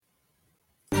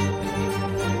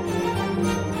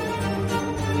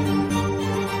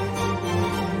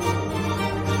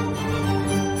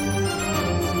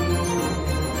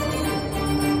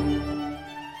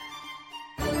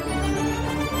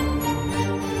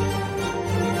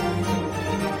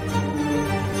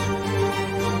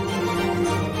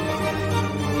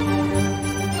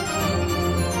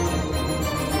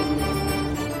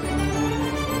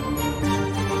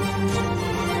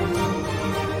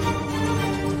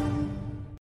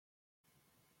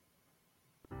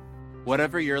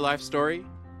Whatever your life story,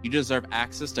 you deserve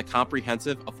access to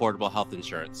comprehensive, affordable health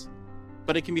insurance.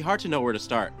 But it can be hard to know where to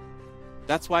start.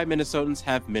 That's why Minnesotans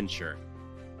have MNsure.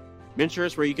 MNsure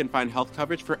is where you can find health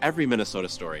coverage for every Minnesota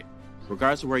story,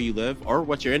 regardless of where you live or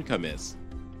what your income is.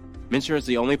 MNsure is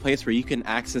the only place where you can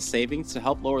access savings to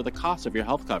help lower the cost of your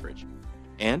health coverage.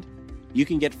 And you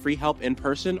can get free help in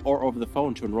person or over the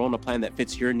phone to enroll in a plan that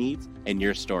fits your needs and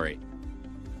your story.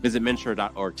 Visit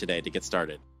MNsure.org today to get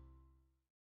started.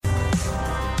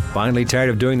 Finally tired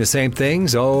of doing the same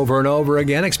things over and over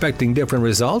again, expecting different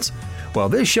results? Well,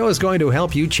 this show is going to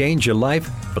help you change your life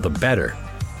for the better.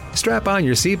 Strap on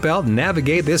your seatbelt and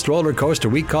navigate this roller coaster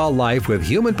we call life with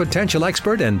human potential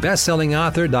expert and best-selling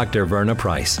author Dr. Verna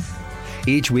Price.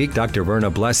 Each week, Dr. Verna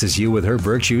blesses you with her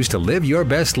virtues to live your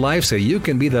best life so you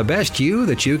can be the best you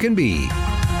that you can be.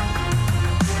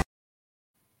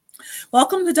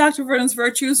 Welcome to Dr. Verna's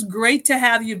Virtues. Great to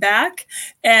have you back.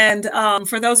 And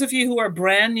for those of you who are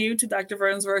brand new to Dr.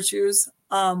 Verna's Virtues,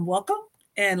 welcome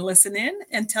and listen in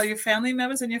and tell your family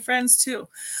members and your friends too.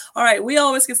 All right, we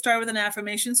always get started with an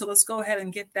affirmation, so let's go ahead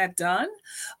and get that done.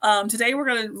 Today, we're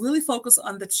going to really focus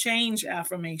on the change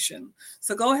affirmation.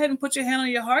 So go ahead and put your hand on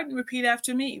your heart and repeat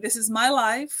after me. This is my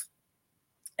life,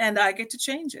 and I get to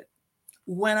change it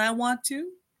when I want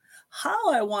to,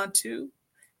 how I want to,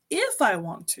 if I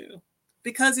want to,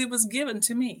 because it was given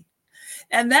to me.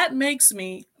 And that makes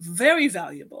me very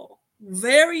valuable,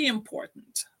 very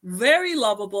important, very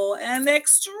lovable, and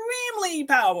extremely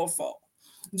powerful.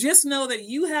 Just know that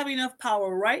you have enough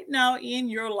power right now in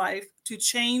your life to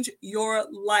change your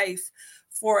life.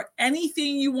 For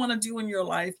anything you want to do in your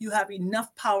life, you have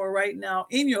enough power right now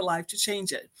in your life to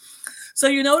change it. So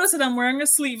you notice that I'm wearing a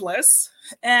sleeveless.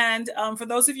 And for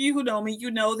those of you who know me, you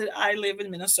know that I live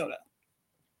in Minnesota.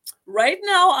 Right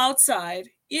now outside,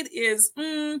 it is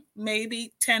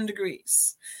maybe 10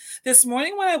 degrees. This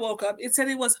morning when I woke up, it said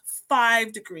it was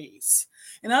 5 degrees.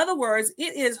 In other words,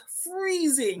 it is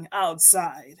freezing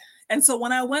outside. And so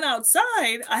when I went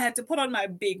outside, I had to put on my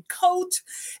big coat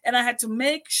and I had to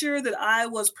make sure that I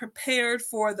was prepared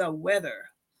for the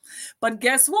weather. But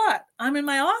guess what? I'm in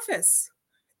my office.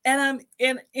 And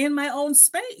I'm in my own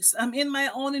space. I'm in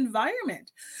my own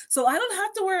environment. So I don't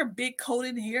have to wear a big coat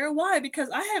in here. Why?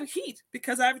 Because I have heat.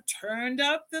 Because I've turned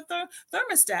up the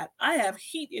thermostat. I have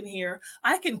heat in here.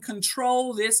 I can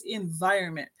control this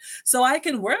environment. So I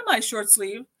can wear my short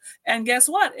sleeve and guess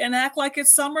what? And act like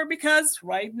it's summer because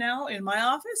right now in my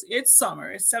office, it's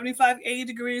summer. It's 75, 80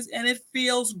 degrees and it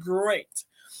feels great.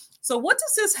 So what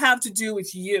does this have to do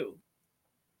with you?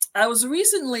 I was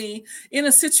recently in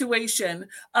a situation,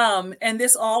 and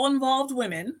this all involved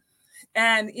women.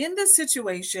 And in this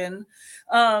situation,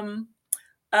 I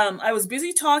was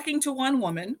busy talking to one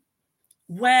woman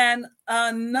when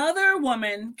another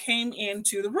woman came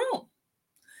into the room.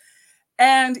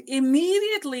 And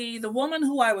immediately, the woman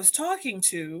who I was talking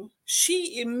to,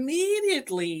 she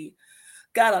immediately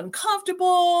got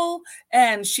uncomfortable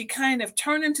and she kind of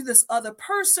turned into this other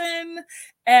person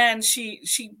and she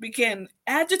became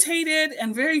agitated,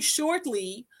 and very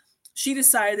shortly she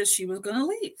decided that she was going to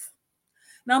leave.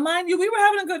 Now, mind you, we were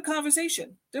having a good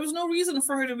conversation. There was no reason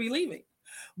for her to be leaving,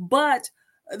 but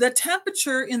the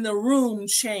temperature in the room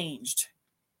changed.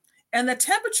 And the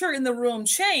temperature in the room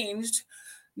changed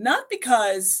not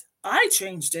because I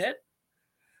changed it.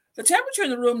 The temperature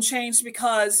in the room changed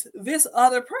because this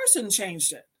other person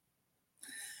changed it.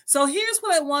 So here's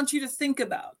what I want you to think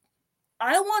about.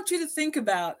 I want you to think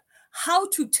about how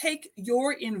to take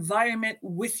your environment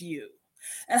with you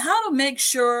and how to make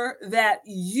sure that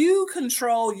you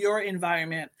control your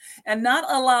environment and not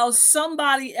allow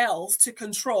somebody else to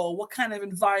control what kind of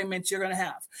environment you're going to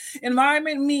have.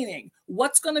 Environment meaning,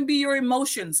 what's going to be your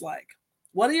emotions like?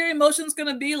 What are your emotions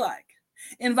going to be like?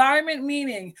 Environment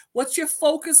meaning, what's your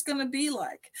focus going to be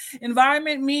like?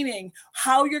 Environment meaning,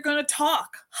 how you're going to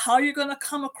talk, how you're going to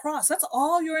come across. That's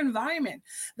all your environment.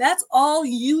 That's all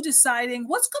you deciding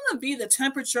what's going to be the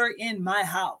temperature in my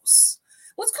house.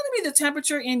 What's going to be the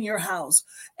temperature in your house?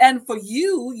 And for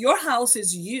you, your house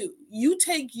is you. You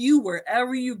take you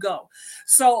wherever you go.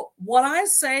 So what I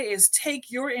say is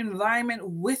take your environment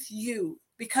with you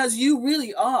because you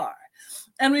really are.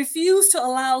 And refuse to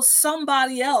allow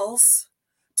somebody else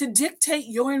to dictate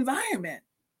your environment.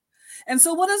 And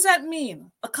so what does that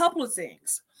mean? A couple of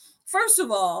things. First of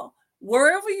all,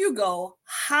 wherever you go,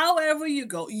 however you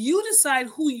go, you decide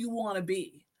who you want to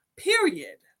be,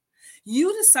 period.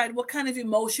 You decide what kind of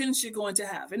emotions you're going to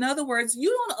have. In other words, you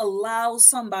don't allow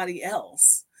somebody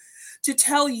else to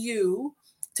tell you,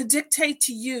 to dictate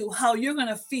to you how you're going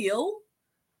to feel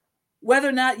whether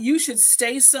or not you should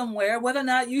stay somewhere, whether or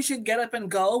not you should get up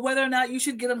and go, whether or not you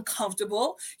should get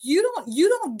uncomfortable. You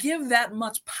don't give that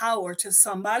much power to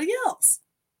somebody else.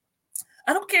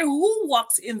 I don't care who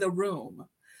walks in the room.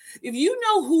 If you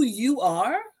know who you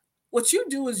are, what you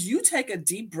do is you take a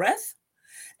deep breath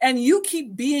and you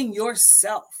keep being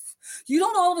yourself. You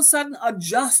don't all of a sudden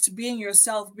adjust being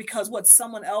yourself because what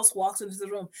someone else walks into the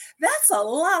room. That's a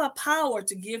lot of power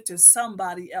to give to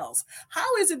somebody else.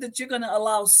 How is it that you're going to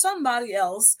allow somebody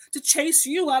else to chase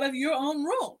you out of your own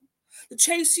room? To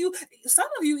chase you, some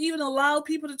of you even allow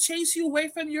people to chase you away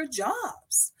from your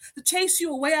jobs, to chase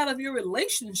you away out of your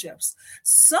relationships.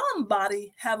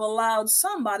 Somebody have allowed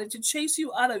somebody to chase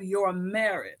you out of your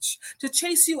marriage, to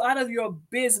chase you out of your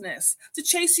business, to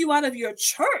chase you out of your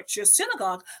church, your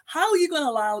synagogue. How are you going to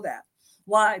allow that?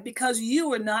 Why? Because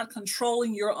you are not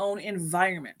controlling your own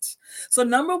environment. So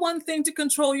number one thing to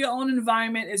control your own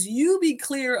environment is you be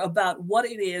clear about what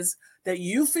it is that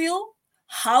you feel,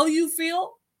 how you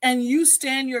feel, and you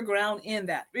stand your ground in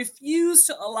that. Refuse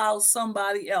to allow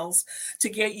somebody else to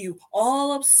get you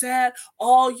all upset,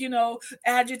 all,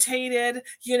 agitated,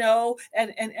 and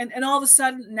all of a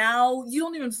sudden now you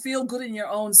don't even feel good in your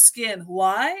own skin.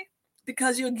 Why?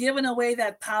 Because you're giving away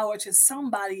that power to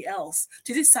somebody else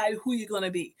to decide who you're going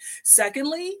to be.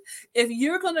 Secondly, if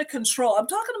you're going to control, I'm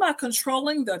talking about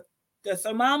controlling the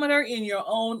thermometer in your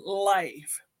own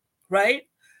life, right?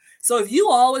 So if you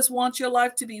always want your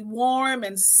life to be warm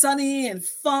and sunny and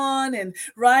fun and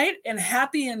right and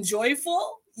happy and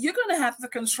joyful, you're going to have to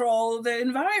control the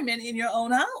environment in your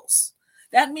own house.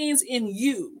 That means in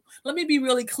you. Let me be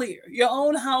really clear. Your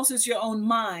own house is your own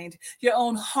mind, your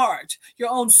own heart, your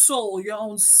own soul, your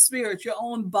own spirit, your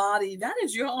own body. That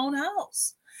is your own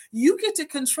house. You get to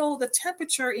control the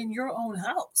temperature in your own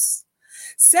house.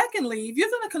 Secondly, if you're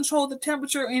going to control the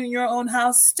temperature in your own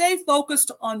house, stay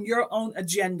focused on your own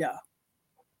agenda.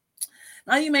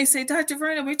 Now you may say, Dr.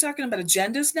 Verna, we're talking about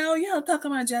agendas now? Yeah, I'm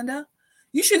talking about agenda.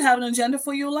 You should have an agenda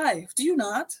for your life. Do you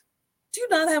not? Do you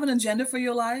not have an agenda for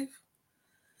your life?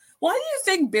 Why do you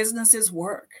think businesses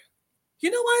work?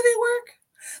 You know why they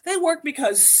work? They work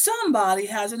because somebody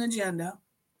has an agenda.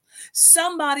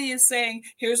 Somebody is saying,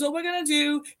 here's what we're going to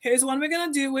do. Here's when we're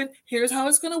going to do it. Here's how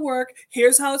it's going to work.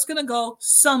 Here's how it's going to go.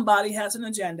 Somebody has an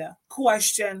agenda.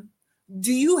 Question,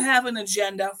 do you have an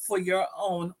agenda for your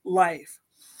own life?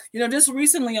 Just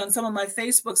recently on some of my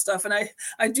Facebook stuff, and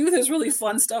I do this really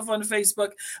fun stuff on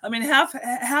Facebook. I mean, half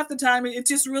the time, it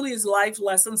just really is life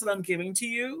lessons that I'm giving to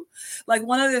you. Like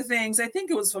one of the things, I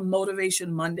think it was from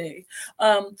Motivation Monday.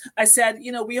 I said,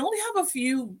 we only have a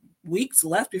few weeks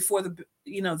left before the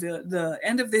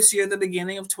end of this year, the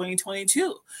beginning of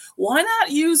 2022. Why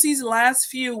not use these last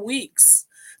few weeks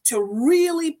to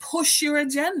really push your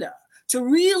agenda, to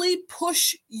really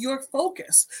push your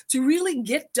focus, to really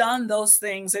get done those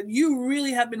things that you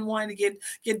really have been wanting to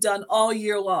get done all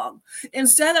year long?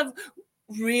 Instead of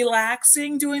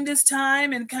relaxing during this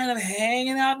time and kind of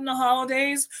hanging out in the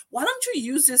holidays, why don't you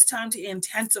use this time to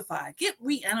intensify, get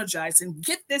re-energized, and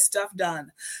get this stuff done?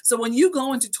 So when you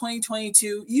go into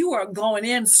 2022, you are going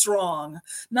in strong,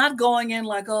 not going in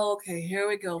like, oh, okay, here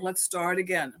we go, let's start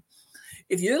again.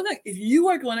 If you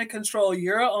are going to control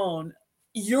your own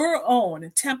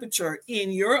temperature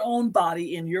in your own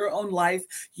body, in your own life,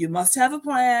 you must have a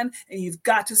plan and you've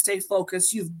got to stay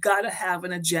focused. You've got to have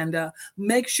an agenda.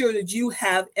 Make sure that you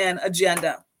have an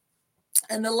agenda.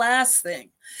 And the last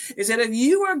thing is that if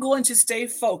you are going to stay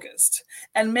focused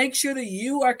and make sure that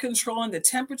you are controlling the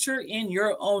temperature in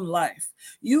your own life,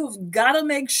 you've got to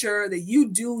make sure that you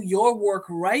do your work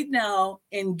right now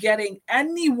in getting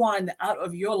anyone out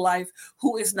of your life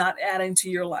who is not adding to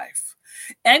your life.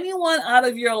 Anyone out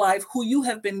of your life who you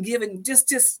have been giving,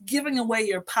 just giving away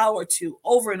your power to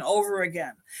over and over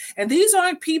again. And these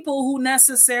aren't people who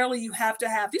necessarily you have to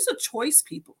have. These are choice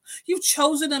people. You've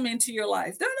chosen them into your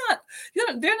life. They're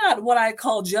not what I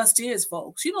call just is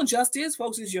folks. Just is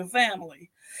folks is your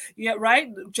family. Yeah, right?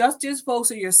 Just is folks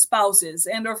are your spouses,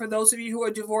 and or for those of you who are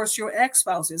divorced, your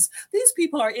ex-spouses. These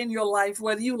people are in your life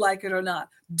whether you like it or not.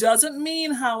 Doesn't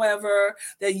mean, however,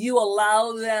 that you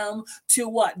allow them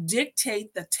to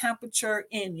dictate the temperature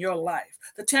in your life,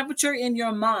 the temperature in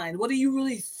your mind. What are you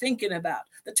really thinking about?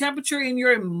 The temperature in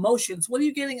your emotions. What are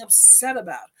you getting upset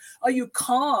about? Are you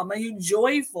calm? Are you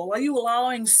joyful? Are you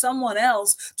allowing someone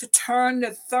else to turn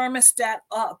the thermostat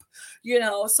up?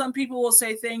 Some people will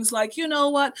say things like,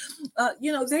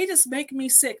 they just make me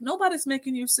sick. Nobody's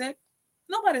making you sick.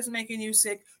 Nobody's making you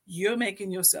sick. You're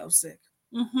making yourself sick.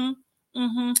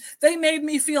 They made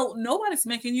me feel. Nobody's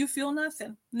making you feel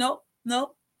nothing. Nope.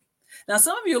 Now,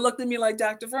 some of you looked at me like,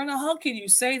 Dr. Verna, how can you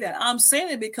say that? I'm saying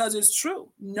it because it's true.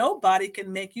 Nobody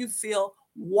can make you feel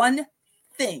one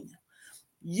thing.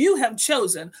 You have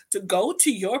chosen to go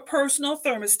to your personal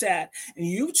thermostat and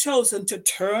you've chosen to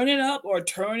turn it up or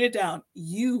turn it down.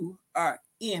 You are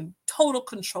in total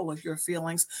control of your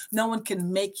feelings. No one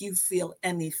can make you feel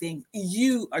anything.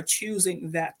 You are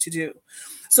choosing that to do.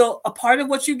 So a part of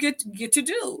what you get to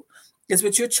do is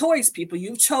with your choice, people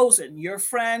you've chosen, your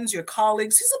friends, your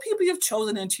colleagues. These are people you've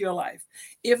chosen into your life.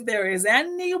 If there is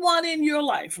anyone in your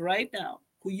life right now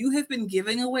who you have been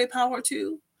giving away power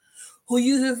to, who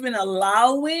you have been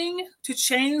allowing to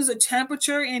change the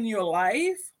temperature in your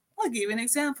life, I'll give you an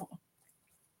example.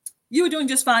 You were doing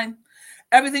just fine.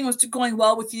 Everything was going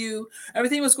well with you.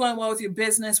 Everything was going well with your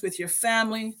business, with your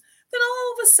family. Then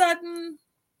all of a sudden,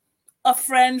 a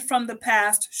friend from the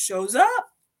past shows up.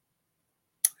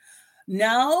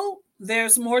 Now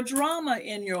there's more drama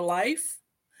in your life.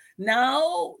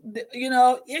 Now,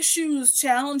 issues,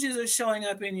 challenges are showing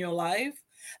up in your life.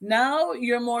 Now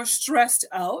you're more stressed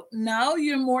out. Now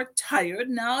you're more tired.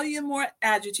 Now you're more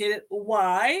agitated.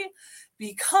 Why?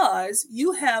 Because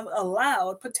you have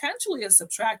allowed potentially a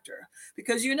subtractor.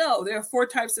 Because there are 4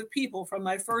 types of people from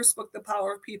my first book, The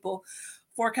Power of People.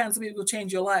 4 kinds of people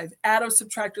change your life. Adders,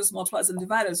 subtractors, multipliers, and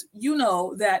dividers. You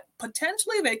know that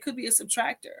potentially they could be a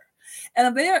subtractor. And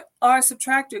if they are a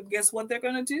subtractor, guess what they're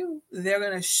going to do? They're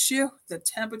going to shift the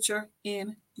temperature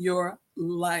in your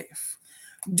life.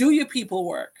 Do your people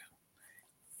work.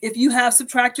 If you have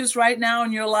subtractors right now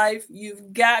in your life,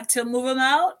 you've got to move them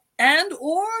out,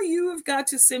 or you've got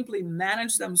to simply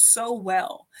manage them so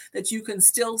well that you can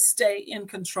still stay in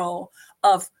control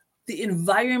of the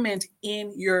environment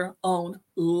in your own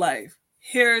life.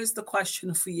 Here's the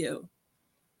question for you.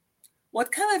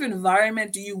 What kind of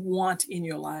environment do you want in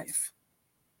your life?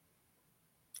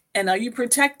 And are you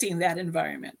protecting that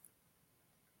environment?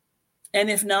 And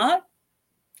if not,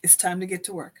 it's time to get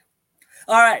to work.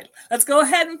 All right, let's go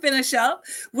ahead and finish up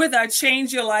with our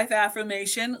Change Your Life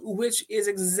affirmation, which is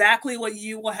exactly what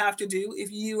you will have to do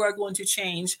if you are going to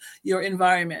change your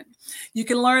environment. You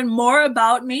can learn more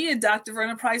about me at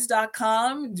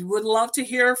drvernaprice.com. Would love to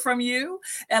hear from you.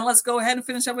 And let's go ahead and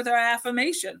finish up with our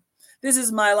affirmation. This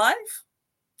is my life,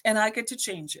 and I get to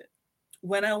change it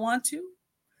when I want to,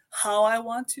 how I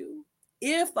want to,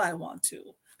 if I want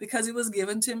to, because it was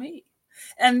given to me.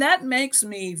 And that makes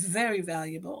me very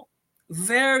valuable,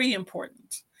 very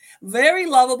important, very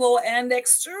lovable, and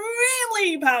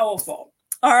extremely powerful.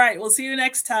 All right, we'll see you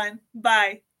next time.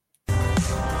 Bye.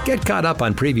 Get caught up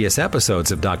on previous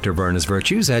episodes of Dr. Verna's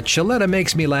Virtues at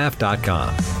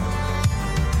ShalettaMakesMeLaugh.com.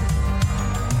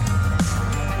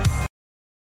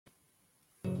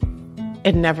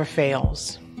 It never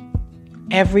fails.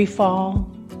 Every fall,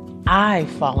 I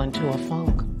fall into a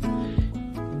funk.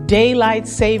 Daylight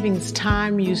savings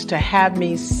time used to have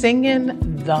me singing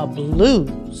the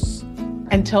blues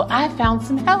until I found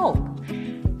some help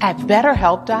at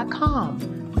BetterHelp.com.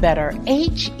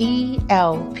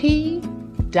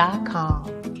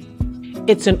 BetterHelp.com.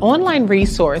 It's an online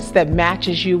resource that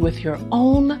matches you with your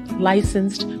own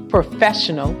licensed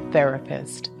professional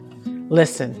therapist.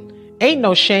 Listen. Ain't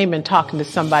no shame in talking to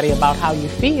somebody about how you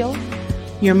feel.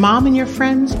 Your mom and your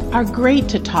friends are great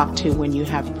to talk to when you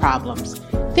have problems.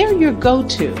 They're your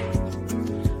go-to.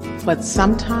 But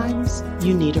sometimes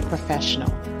you need a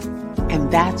professional,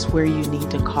 and that's where you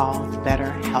need to call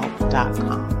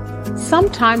BetterHelp.com.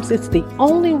 Sometimes it's the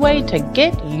only way to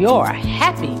get your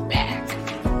happy back.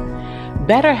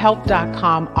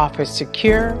 BetterHelp.com offers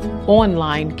secure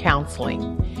online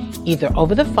counseling, either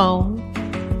over the phone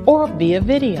or via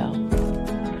video.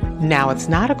 Now, it's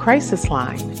not a crisis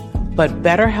line, but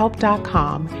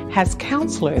BetterHelp.com has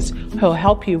counselors who'll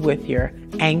help you with your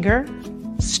anger,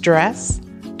 stress,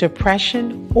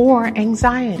 depression, or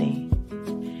anxiety.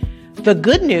 The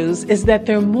good news is that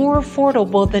they're more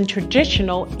affordable than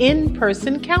traditional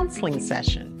in-person counseling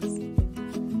sessions.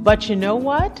 But you know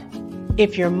what?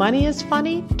 If your money is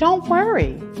funny, don't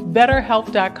worry.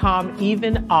 BetterHelp.com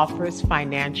even offers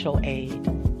financial aid.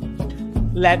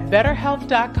 Let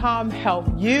BetterHelp.com help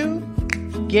you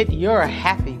get your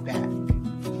happy back.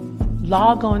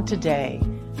 Log on today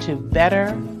to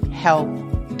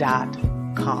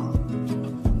BetterHelp.com.